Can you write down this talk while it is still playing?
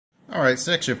All right,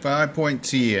 section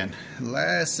 5.10,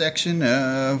 last section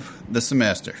of the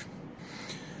semester.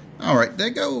 All right, they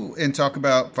go and talk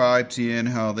about 5.10,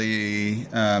 how the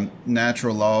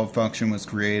natural log function was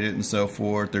created and so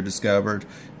forth, they're discovered.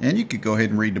 And you could go ahead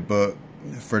and read the book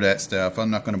for that stuff.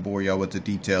 I'm not going to bore y'all with the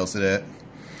details of that.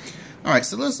 All right,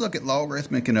 so let's look at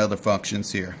logarithmic and other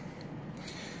functions here.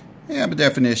 I have a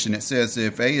definition. It says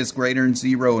if a is greater than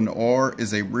 0 and r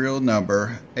is a real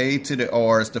number, a to the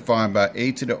r is defined by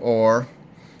a to the r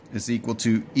is equal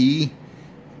to e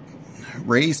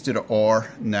raised to the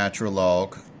r natural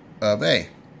log of a.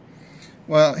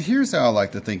 Well, here's how I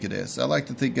like to think of this. I like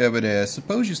to think of it as,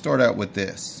 suppose you start out with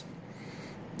this.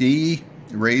 E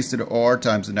raised to the r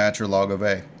times the natural log of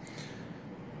a.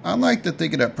 I like to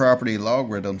think of that property of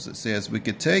logarithms that says we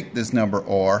could take this number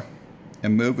r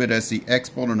and move it as the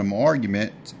exponent of an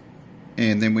argument,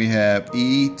 and then we have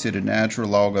e to the natural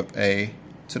log of a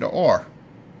to the r.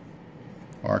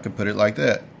 Or I could put it like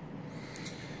that.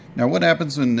 Now what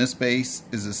happens when this base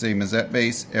is the same as that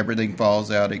base? Everything falls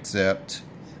out except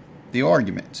the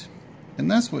argument.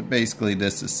 And that's what basically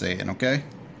this is saying, okay?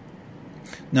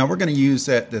 Now we're going to use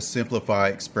that to simplify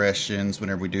expressions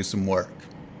whenever we do some work.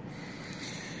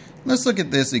 Let's look at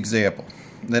this example.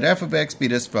 Let f of x be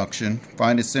this function.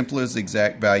 Find its simplest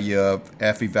exact value of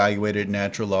f evaluated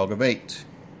natural log of 8.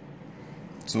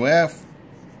 So f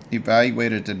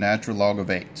evaluated the natural log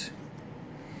of 8.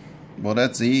 Well,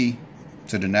 that's e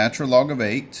to the natural log of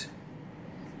 8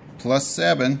 plus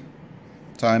 7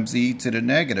 times e to the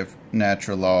negative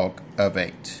natural log of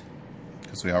 8.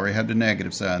 Because we already had the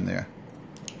negative sign there.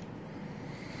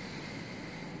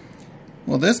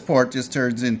 Well, this part just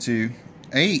turns into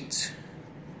 8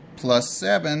 plus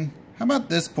 7. How about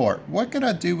this part? What could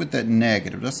I do with that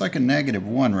negative? That's like a negative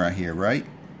 1 right here, right?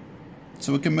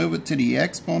 So we can move it to the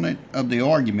exponent of the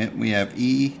argument. We have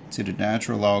e to the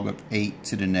natural log of 8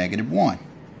 to the negative 1.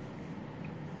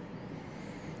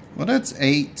 Well, that's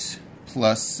 8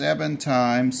 plus 7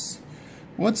 times,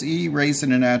 what's e raised to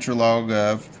the natural log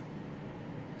of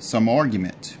some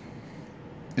argument?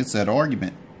 It's that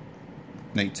argument,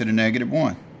 8 to the negative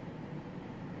 1.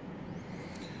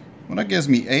 Well, that gives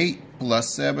me 8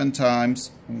 plus 7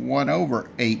 times 1 over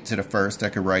 8 to the first. I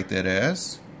could write that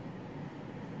as.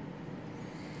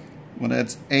 Well,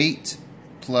 that's 8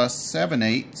 plus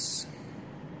 7/8.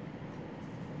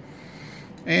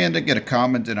 And to get a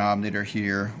common denominator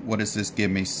here, what does this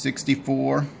give me?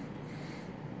 64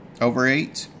 over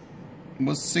 8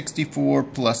 was 64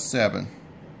 plus 7.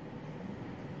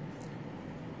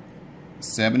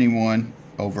 71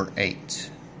 over 8.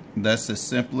 That's the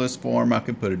simplest form I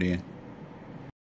could put it in.